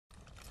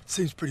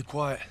Seems pretty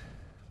quiet,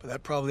 but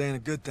that probably ain't a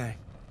good thing.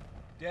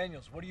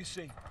 Daniels, what do you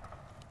see?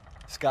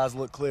 Skies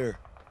look clear.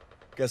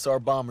 Guess our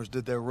bombers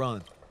did their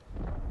run.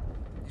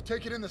 You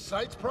taking in the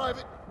sights,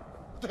 Private?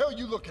 What the hell are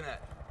you looking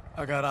at?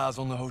 I got eyes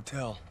on the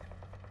hotel.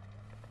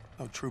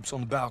 No troops on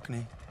the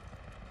balcony.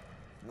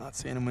 Not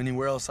seeing them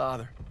anywhere else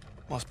either.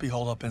 Must be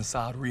holed up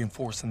inside,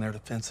 reinforcing their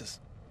defenses.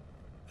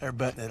 They're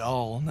betting it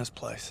all on this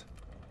place.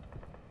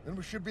 Then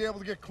we should be able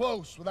to get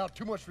close without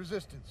too much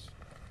resistance.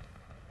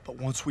 But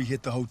once we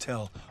hit the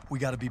hotel, we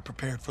gotta be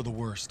prepared for the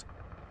worst.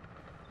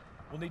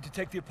 We'll need to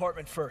take the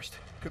apartment first.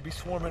 Could be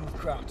swarming with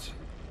crowds.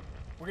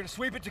 We're gonna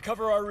sweep it to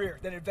cover our rear,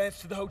 then advance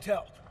to the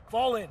hotel.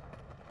 Fall in.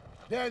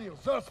 Daniel,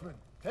 Zussman,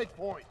 take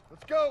point.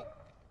 Let's go!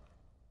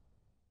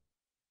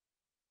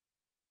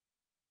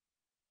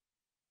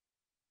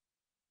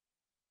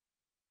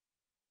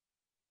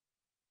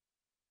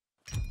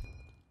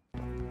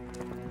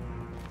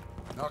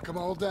 Knock them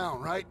all down,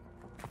 right?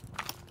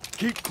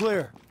 Keep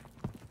clear.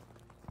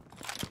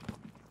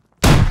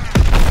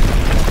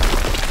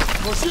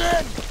 Push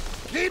in!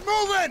 Keep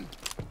moving!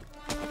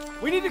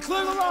 We need to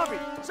clear the lobby.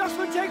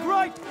 Sussman, take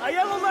right.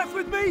 Aiello left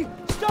with me.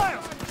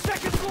 Stiles,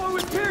 second floor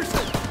with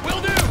Pearson. Will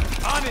do.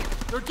 On it.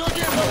 They're dug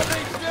in by the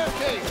main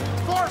staircase.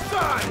 Far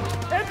side!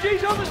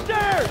 MG's on the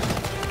stairs.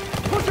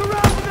 Push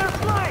around with their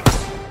flanks.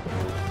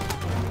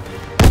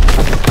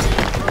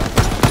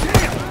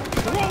 Damn!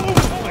 They're all over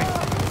the place.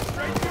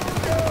 Straight to the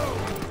go.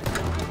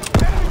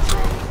 Enemy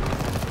troops.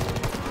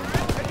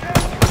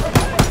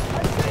 I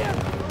see him.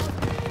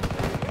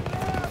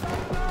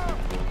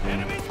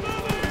 Enemies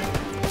moving.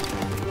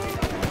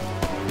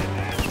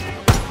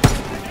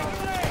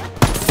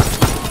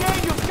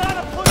 Daniel's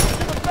gotta push it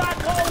to the back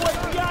hallway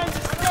behind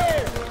the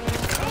stairs.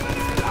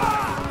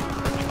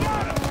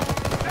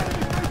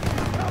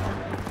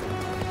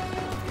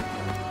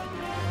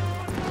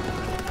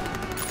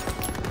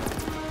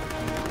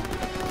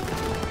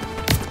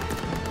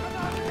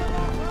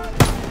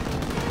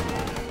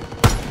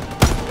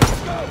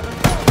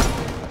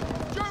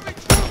 German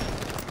troops!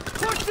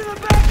 Push to the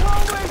back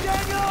hallway,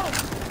 Daniel!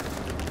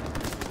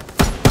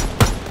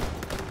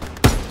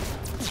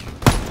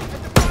 At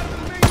the bottom of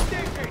the main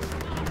staircase.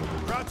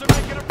 Crowds are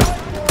making a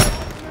break for it.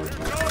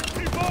 Here goes,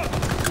 keep up!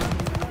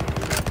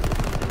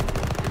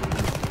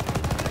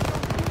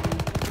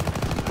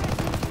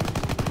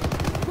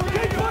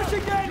 Keep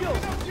pushing, Daniel!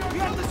 We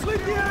have to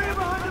sweep the area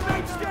behind the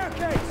main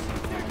staircase.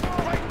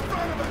 Right in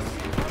front of us!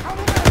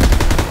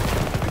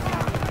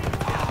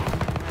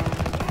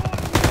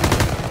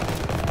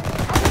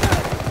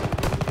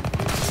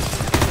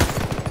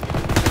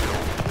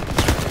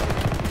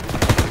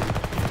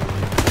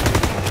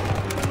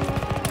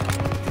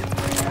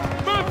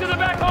 Move to the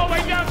back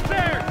hallway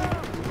downstairs!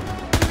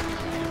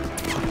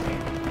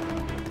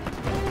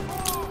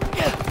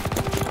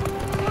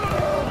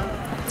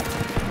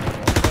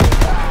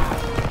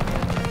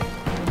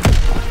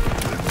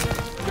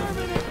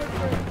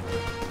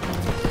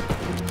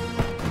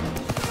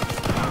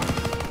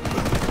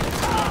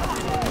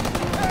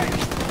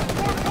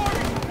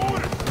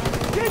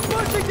 Keep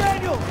pushing,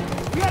 Daniel!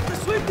 We have to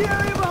sweep the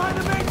area behind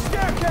the main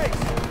staircase!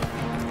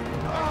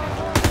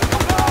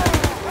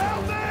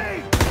 Help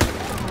me!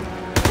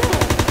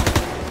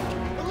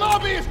 The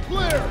lobby is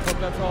clear! Hope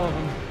that's all of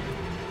them.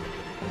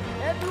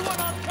 Everyone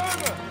on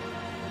cover!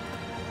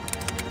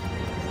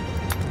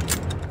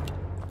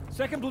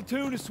 Second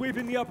platoon is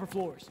sweeping the upper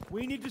floors.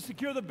 We need to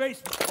secure the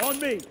basement. On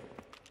me!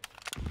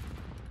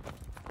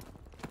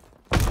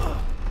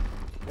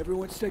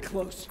 Everyone stay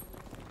close.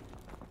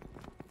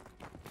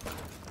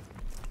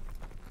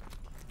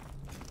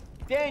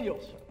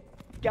 Daniels,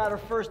 got our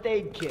first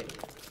aid kit.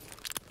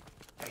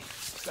 Hey,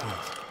 stop.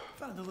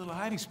 Found a little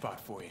hiding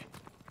spot for you.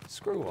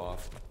 Screw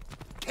off.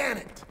 Can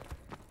it!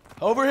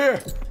 Over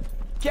here!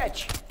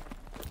 Catch!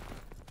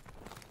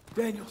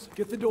 Daniels,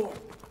 get the door.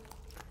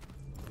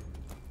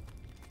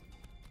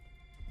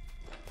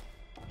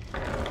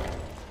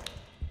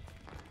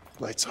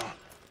 Lights on.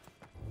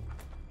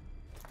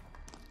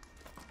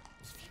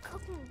 Wir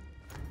gucken.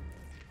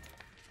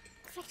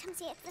 Vielleicht haben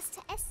sie etwas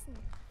zu essen.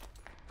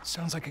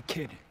 Sounds like a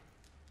kid.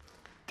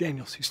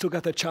 Daniels, you still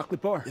got that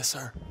chocolate bar? Yes,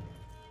 sir.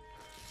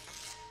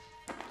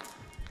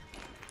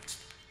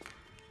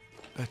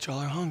 Bet y'all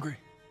are hungry.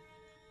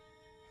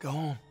 Go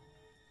on.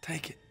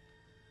 Take it.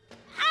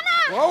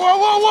 Whoa, whoa,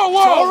 whoa, whoa,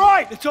 whoa! It's all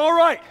right! It's all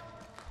right!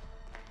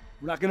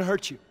 We're not gonna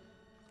hurt you.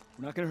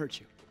 We're not gonna hurt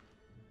you.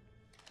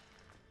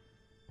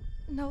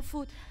 No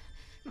food.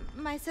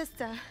 My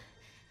sister.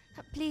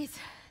 Please.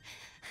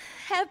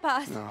 Help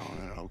us.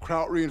 No.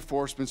 Kraut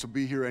reinforcements will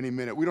be here any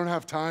minute. We don't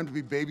have time to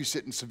be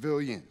babysitting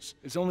civilians.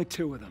 There's only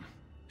two of them.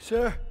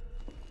 Sir,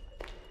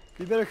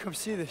 you better come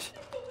see this.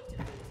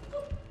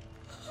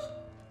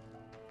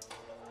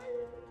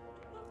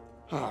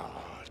 Oh,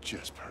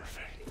 just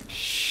perfect.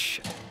 Shh.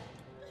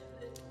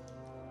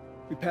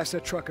 We passed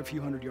that truck a few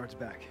hundred yards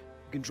back.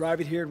 We can drive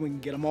it here and we can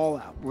get them all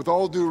out. With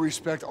all due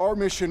respect, our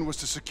mission was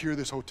to secure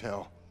this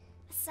hotel.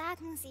 Was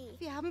sagen Sie?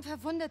 Wir haben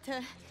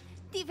Verwundete.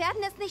 Die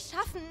werden es nicht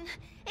schaffen.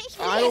 Ich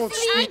I don't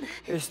flehe speak...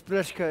 Sie an. Ich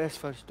spreche kein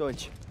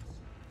Deutsch.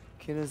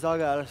 Keine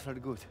Sorge, alles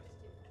wird gut.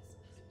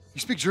 You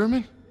speak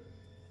German?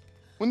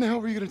 When the hell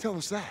were you gonna tell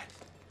us that?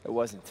 It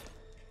wasn't.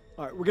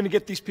 All right, we're gonna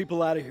get these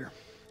people out of here.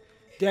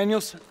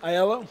 Daniels,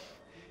 Aiello,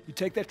 you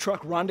take that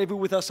truck, rendezvous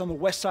with us on the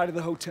west side of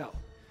the hotel.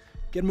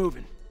 Get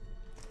moving.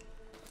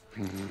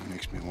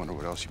 Makes me wonder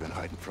what else you've been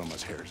hiding from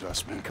us, Herr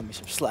Zussman. Cut me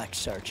some slack,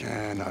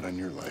 Sergeant. Not on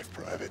your life,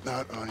 Private.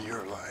 Not on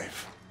your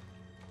life.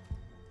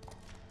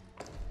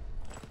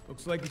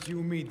 Looks like it's you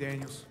and me,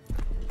 Daniels.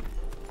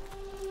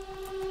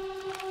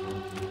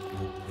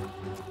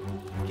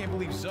 I can't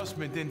believe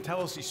Zussman didn't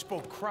tell us he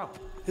spoke Kraut.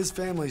 His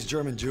family's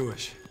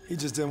German-Jewish. He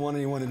just didn't want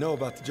anyone to know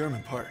about the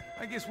German part.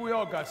 I guess we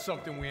all got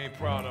something we ain't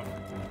proud of.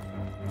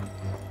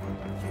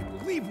 Can't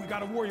believe we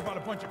gotta worry about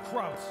a bunch of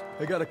Krauts.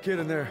 They got a kid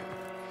in there.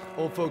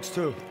 Old folks,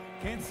 too.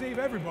 Can't save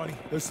everybody.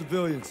 They're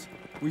civilians.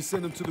 We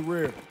send them to the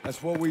rear.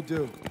 That's what we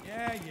do.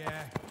 Yeah.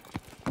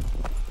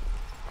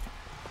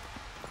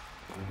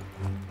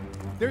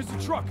 There's the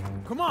truck.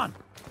 Come on.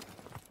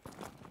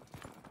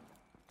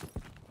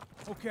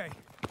 Okay,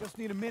 just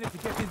need a minute to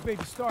get this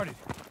baby started.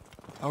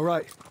 All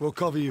right, we'll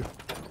cover you.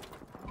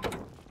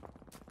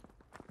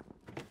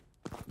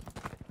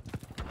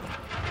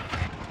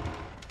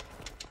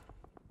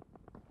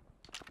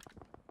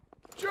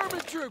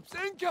 German troops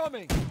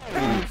incoming!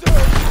 Hands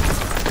up!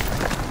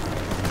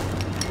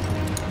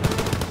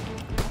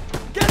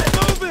 Get it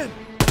moving!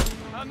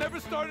 I never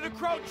started a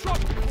Kraut truck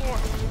before.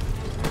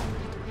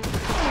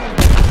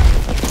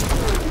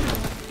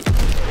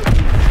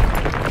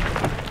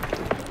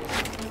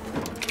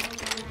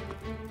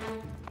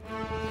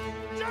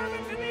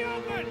 Germans in the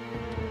open!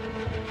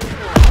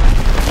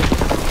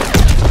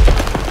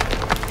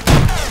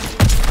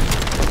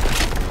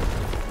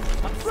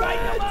 I'm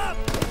sighting them up!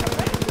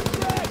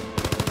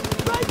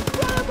 Right in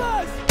front of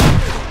us!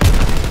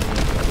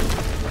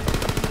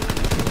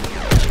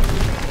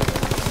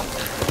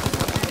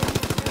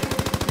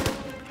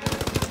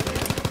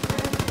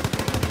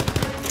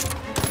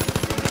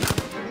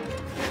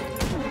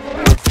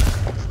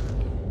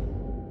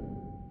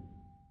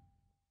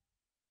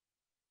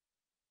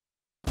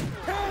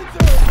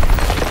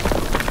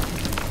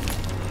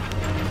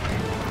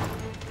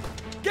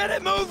 Get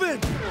it moving!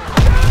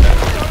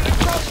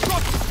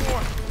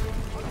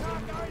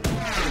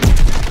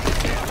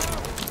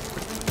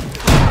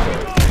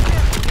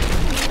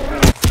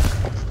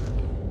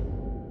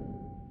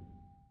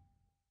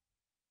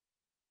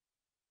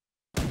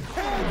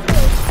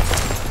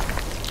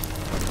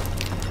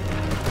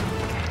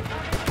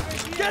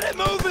 Get it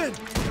moving!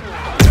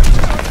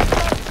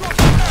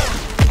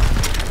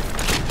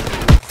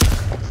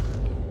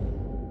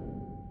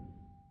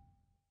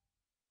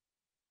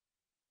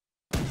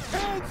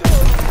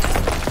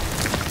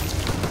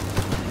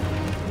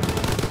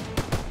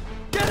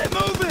 Get it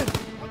moving!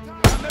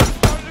 I never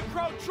started a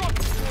Kraut truck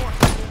before.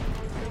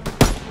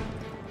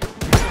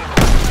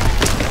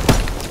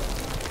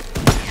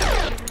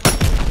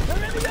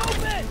 They're in the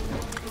open!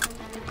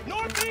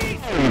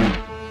 Northeast!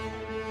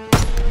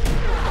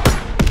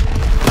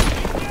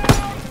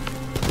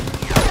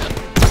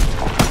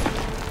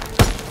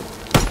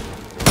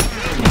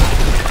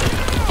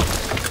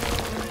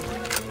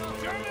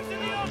 Germans in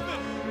the open!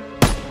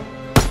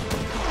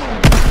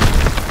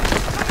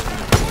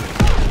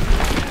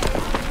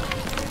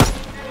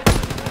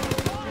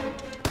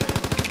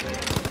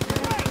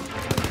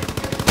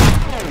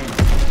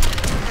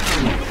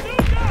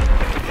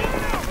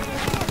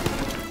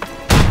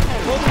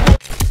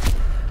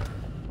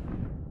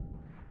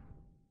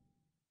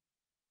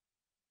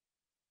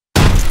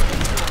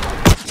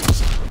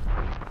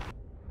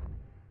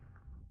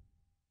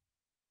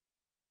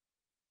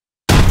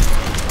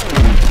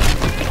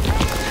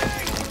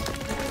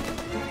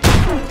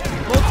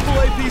 Multiple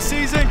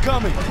APCs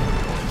incoming!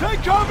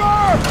 Take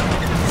cover!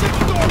 Six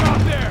storm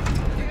out there!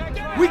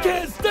 We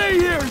can't stay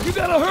here! You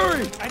gotta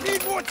hurry! I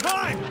need more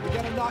time! We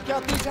gotta knock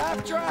out these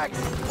half-tracks!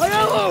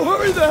 Aiello,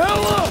 hurry the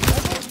hell up!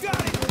 Almost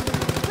got it!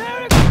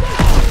 There it goes!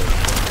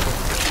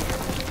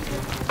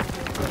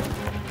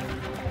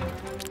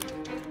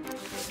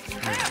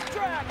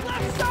 Half-track!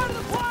 Left side of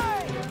the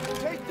plane!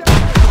 Take down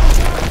that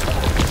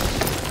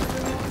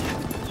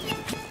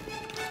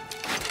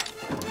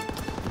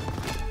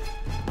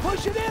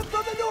Push it in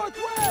from the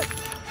northwest!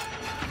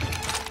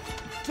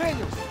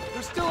 Daniels,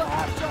 there's still a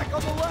half-track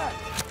on the left!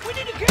 We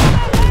need to kill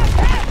that last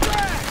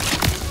half-track!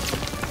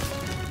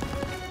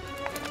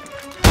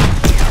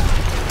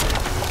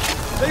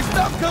 They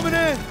stopped coming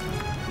in!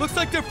 Looks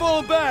like they're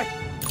falling back!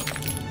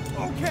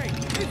 Okay,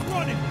 it's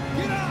running!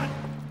 Get on!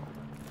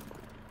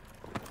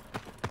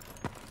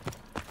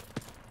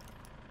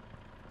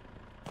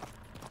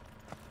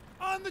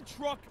 On the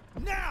truck,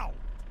 now!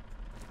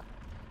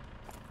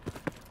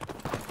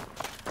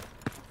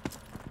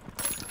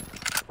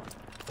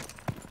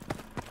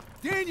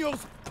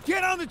 Daniels,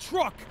 get on the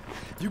truck!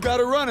 You got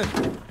it running.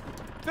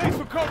 Thanks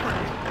for covering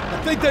me.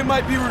 I think they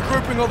might be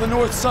regrouping on the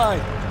north side.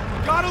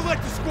 Gotta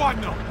let the squad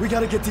know. We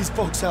gotta get these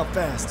folks out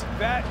fast.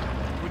 That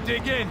would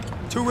dig in.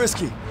 Too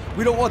risky.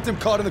 We don't want them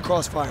caught in the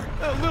crossfire.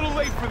 A little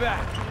late for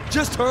that.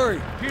 Just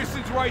hurry.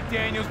 Pearson's right,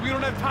 Daniels. We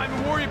don't have time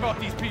to worry about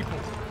these people.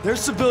 They're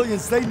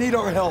civilians. They need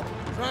our help.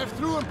 Drive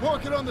through and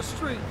park it on the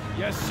street.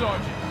 Yes,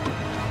 Sergeant.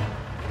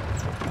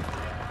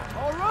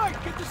 All right,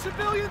 get the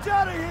civilians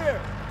out of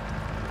here.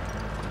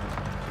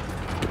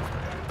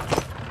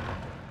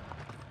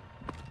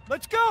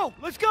 Let's go!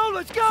 Let's go!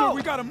 Let's go! Sir,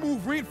 we gotta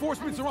move.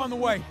 Reinforcements are on the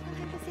way.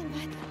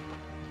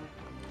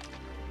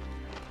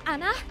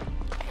 Anna?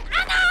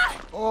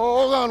 Anna!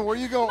 Oh, hold on. Where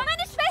you going?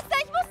 Meine Schwester,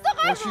 ich muss zur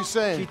What's she She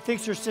saying?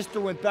 thinks her sister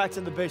went back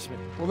to the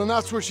basement. Well, then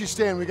that's where she's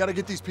staying. We gotta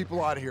get these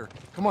people out of here.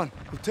 Come on.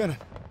 Lieutenant,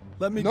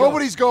 let me go.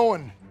 Nobody's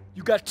going.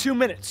 You got 2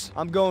 minutes.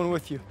 I'm going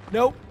with you.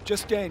 Nope,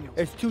 just Daniel.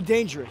 It's too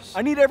dangerous.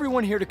 I need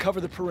everyone here to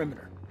cover the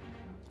perimeter.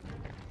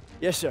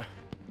 Yes, sir.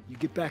 You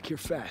get back here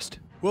fast.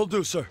 Will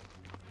do, sir.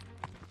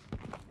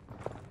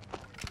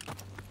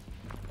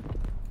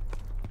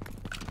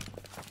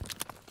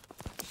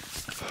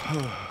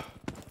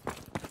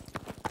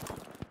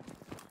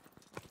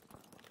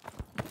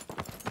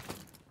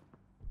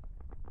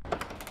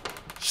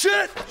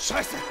 Shit!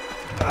 Scheiße!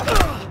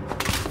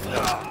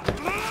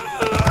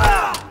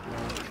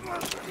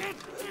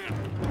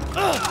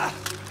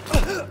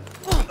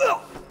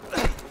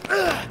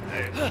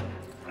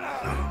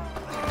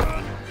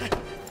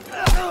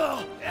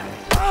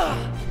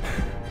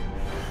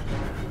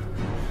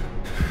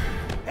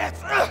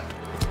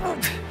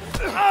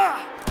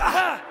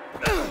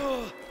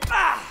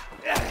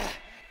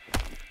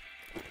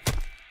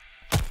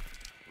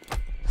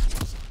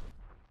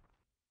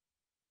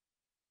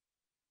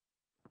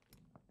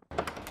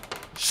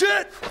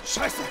 Shit!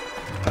 Scheiße!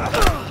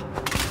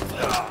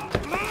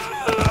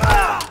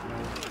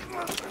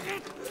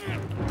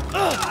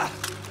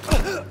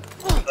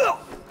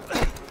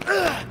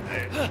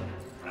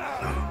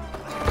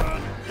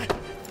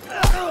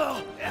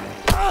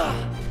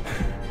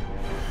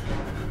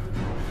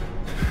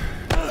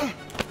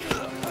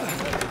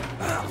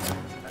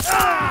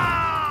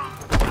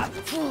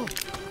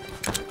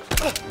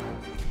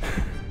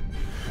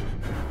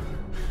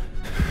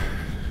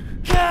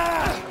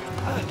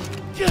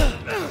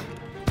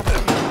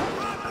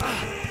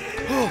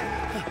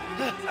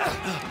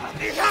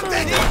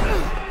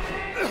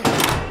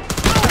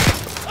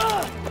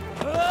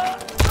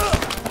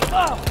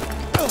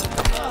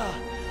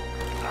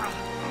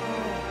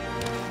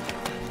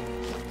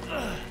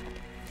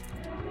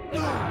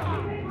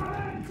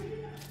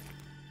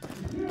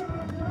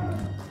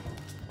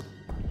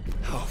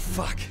 Oh,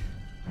 fuck.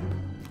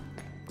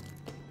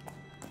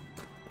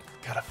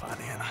 Gotta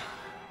find Anna.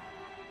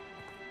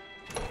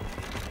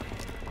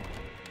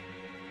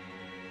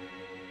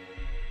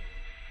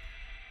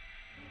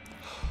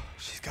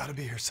 She's gotta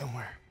be here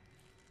somewhere.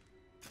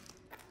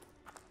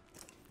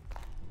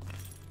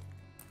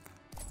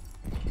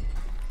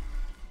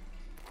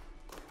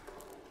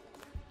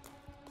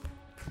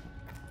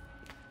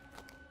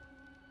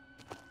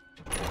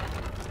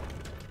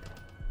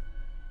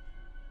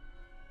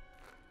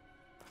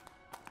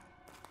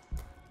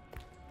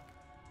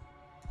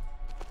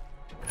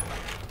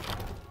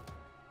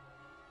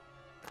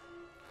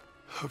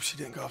 Hope she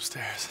didn't go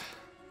upstairs.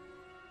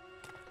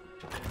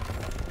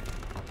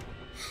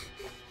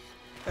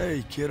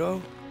 Hey,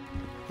 kiddo.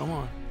 Come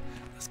on.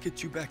 Let's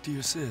get you back to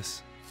your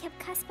sis. Ich habe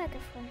Kasper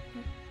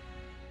gefunden.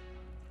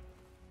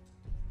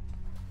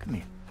 Come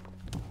here.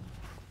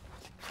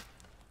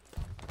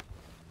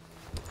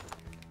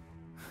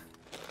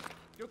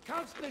 Du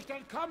kannst nicht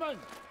entkommen!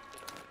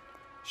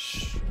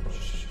 Shh.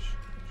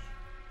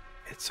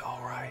 It's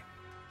all right.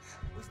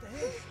 Wo ist der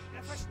hin?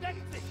 Er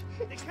versteckt sich!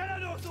 Den Keller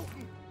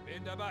durchsuchen!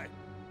 Bin dabei.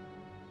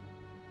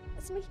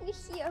 Lass mich nicht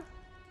hier.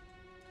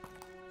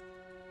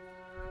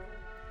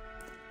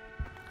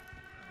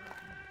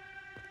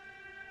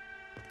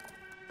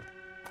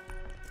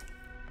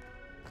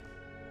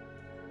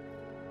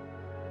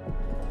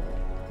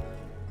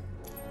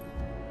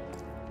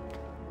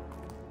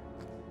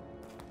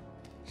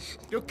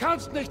 Du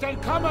kannst nicht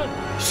entkommen!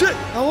 Shit!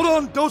 Now hold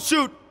on, don't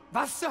shoot!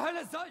 Was zur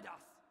Hölle soll das?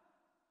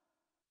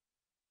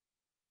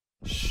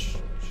 Shh.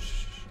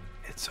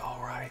 It's all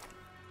right.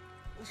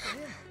 Wo ist der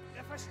hin?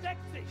 Er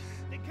versteckt sich!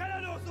 Den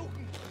Keller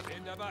durchsuchen!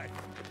 Bin dabei.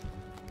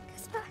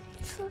 Kasper,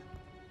 Hilfe.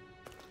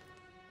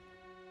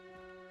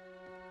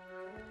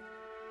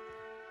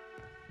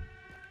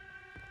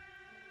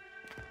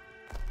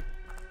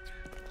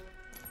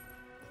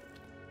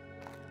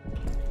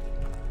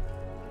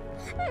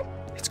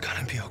 It's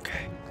gonna be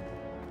okay.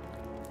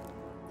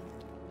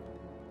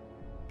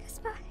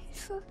 Kasper,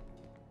 Hilfe.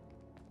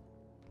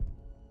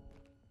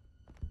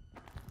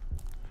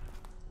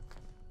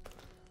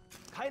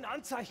 Kein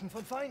Anzeichen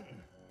von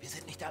Feinden. Wir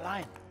sind nicht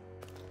allein.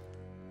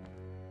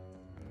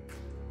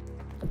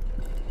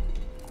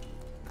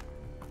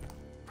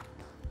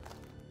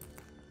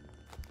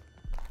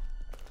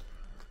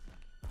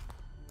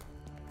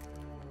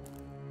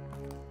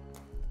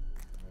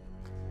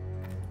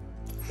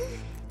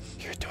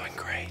 You're doing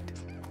great.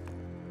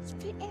 Ich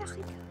bin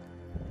Erika.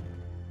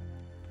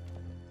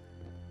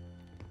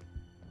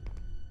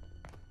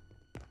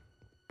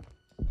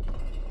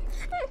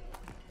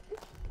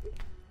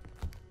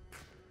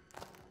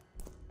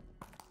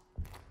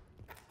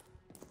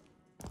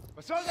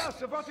 Was soll das?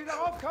 Sofort wieder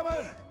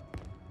raufkommen!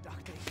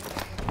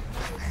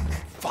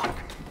 Fuck!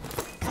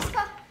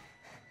 Kaspar!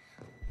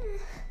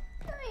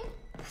 Nein,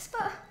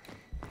 Kaspar!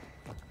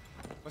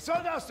 Was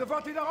soll das?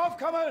 Sofort wieder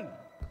raufkommen!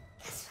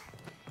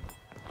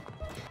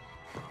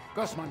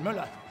 Gossmann,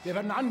 Müller, wir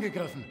werden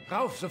angegriffen.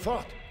 Rauf,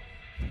 sofort!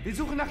 Wir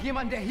suchen nach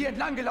jemandem, der hier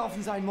entlang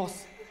gelaufen sein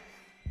muss.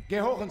 Geh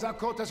hoch und sag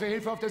Kurt, dass wir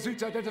Hilfe auf der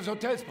Südseite des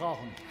Hotels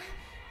brauchen.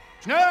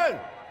 Schnell!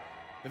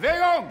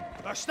 Bewegung!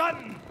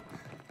 Verstanden!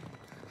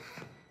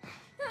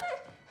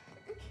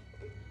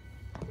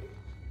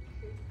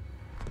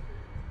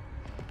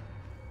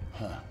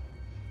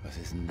 Was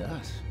ist denn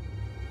das?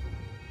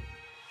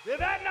 Wir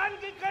werden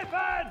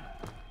angegriffen!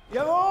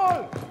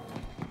 Jawohl!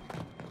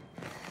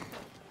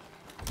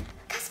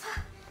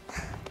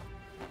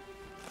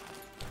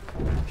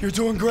 You're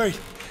doing great.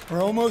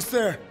 We're almost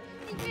there.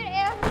 Ich will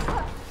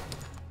Erika.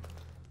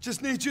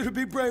 Just need you to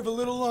be brave a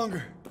little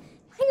longer.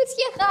 Bring uns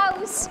hier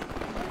raus.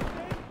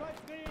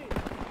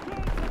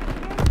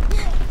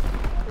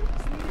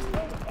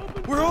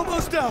 We're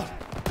almost out.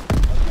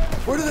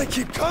 Where do they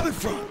keep coming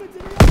from?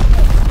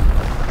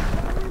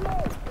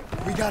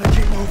 We gotta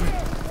keep moving.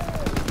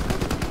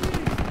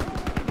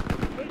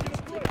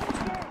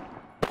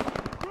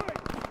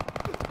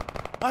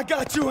 I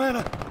got you,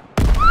 Anna.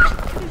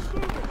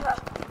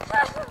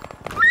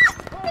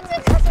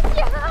 Bitte lass uns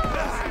hier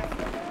raus.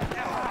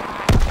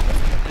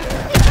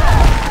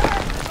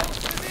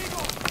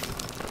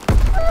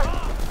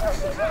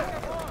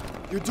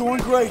 You're doing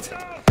great.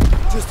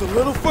 Just a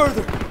little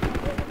further.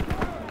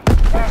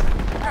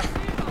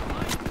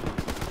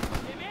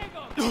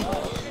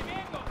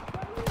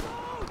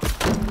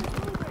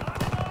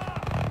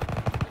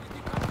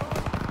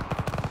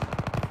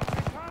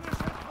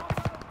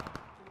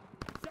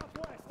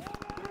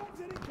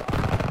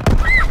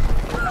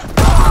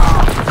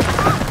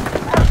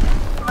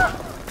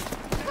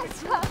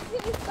 Kaspar,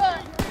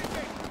 Hilfe.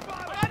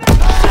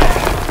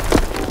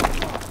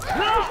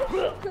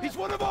 He's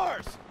one of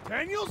ours!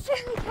 Daniels?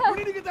 We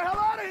need to get the hell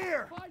out of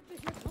here!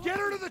 Get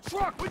her to the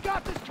truck! We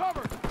got this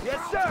covered! Yes,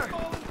 sir.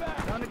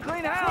 Time to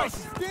clean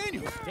house.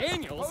 Daniels!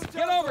 Daniels,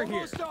 get over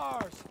here.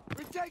 Stars!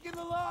 We're taking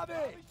the lobby!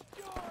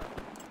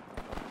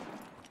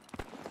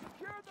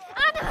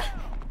 Anna!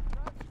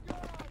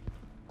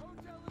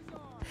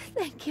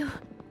 Thank you.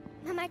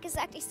 Mama hat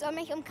gesagt, ich soll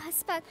mich um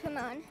Kaspar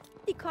kümmern.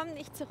 Die kommen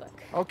nicht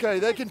zurück. Okay,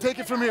 they can take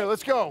it from here.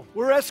 Let's go.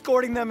 We're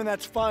escorting them, and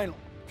that's final.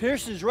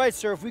 Pearson's right,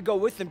 sir. If we go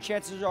with them,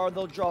 chances are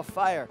they'll draw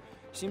fire.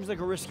 Seems like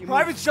a risky move.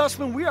 Private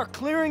Sussman, we are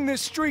clearing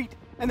this street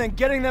and then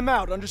getting them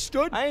out,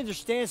 understood? I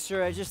understand,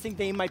 sir. I just think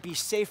they might be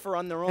safer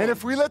on their own. And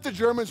if we let the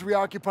Germans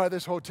reoccupy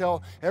this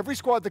hotel, every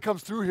squad that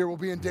comes through here will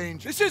be in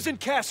danger. This isn't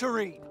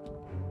Kasserine.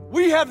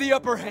 We have the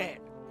upper hand.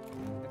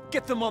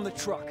 Get them on the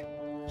truck.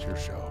 It's your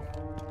show.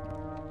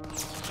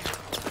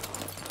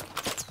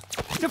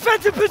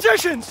 Defensive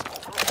positions!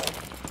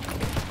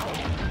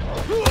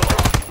 We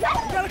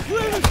gotta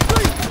clear the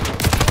street!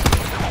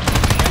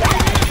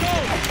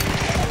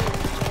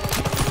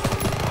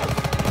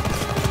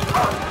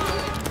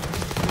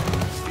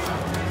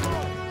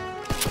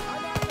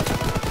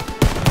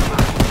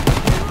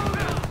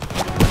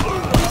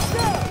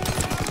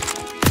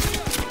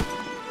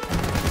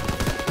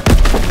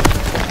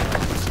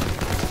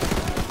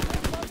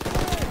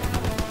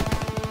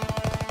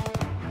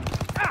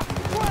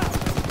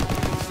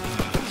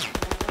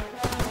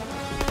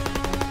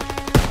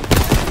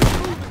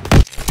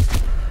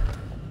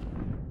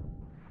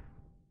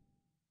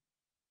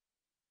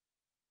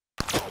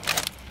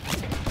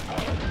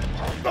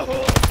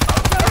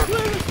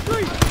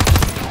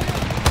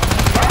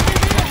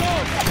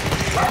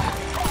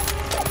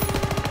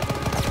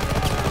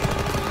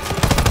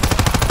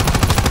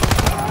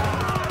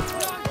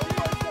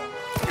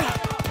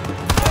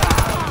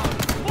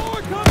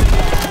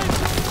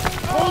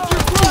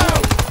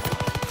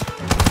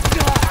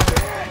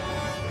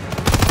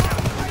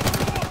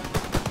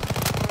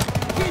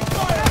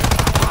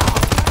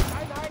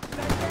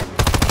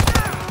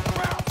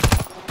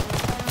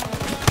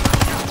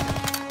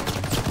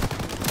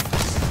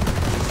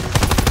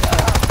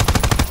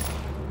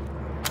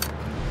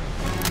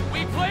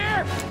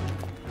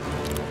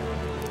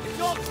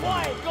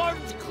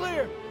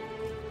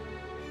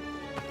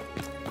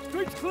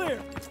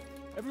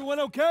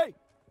 Okay?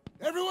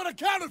 Everyone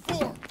accounted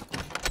for!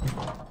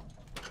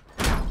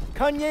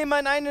 Kann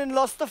jemand einen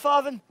Laster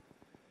fahren?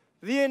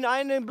 Wie in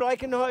einem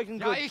Breckenhäusen.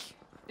 Ja,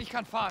 ich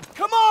kann fahren.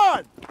 Come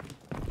on!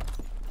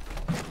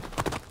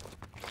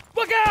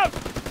 Look out!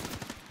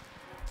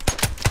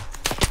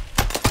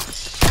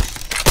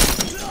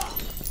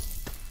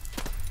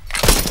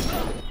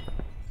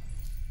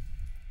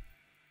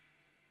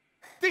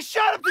 They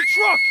shot up the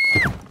truck!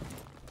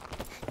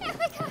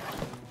 Erika!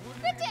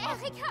 Bitte,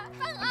 Erika!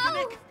 Hör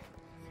auf!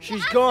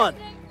 She's gone.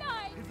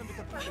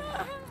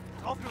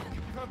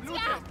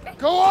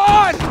 Go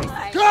on!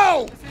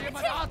 Go!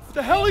 What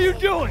the hell are you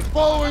doing?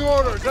 Following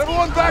orders.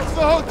 Everyone back to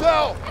the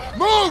hotel.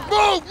 Move,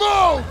 move,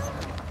 move!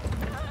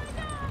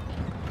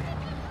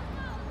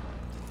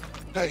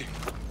 Hey,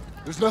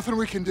 there's nothing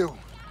we can do.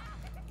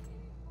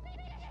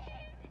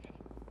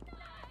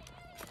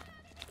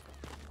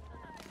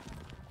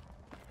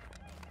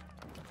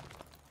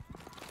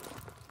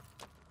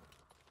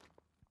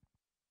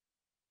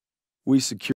 We secure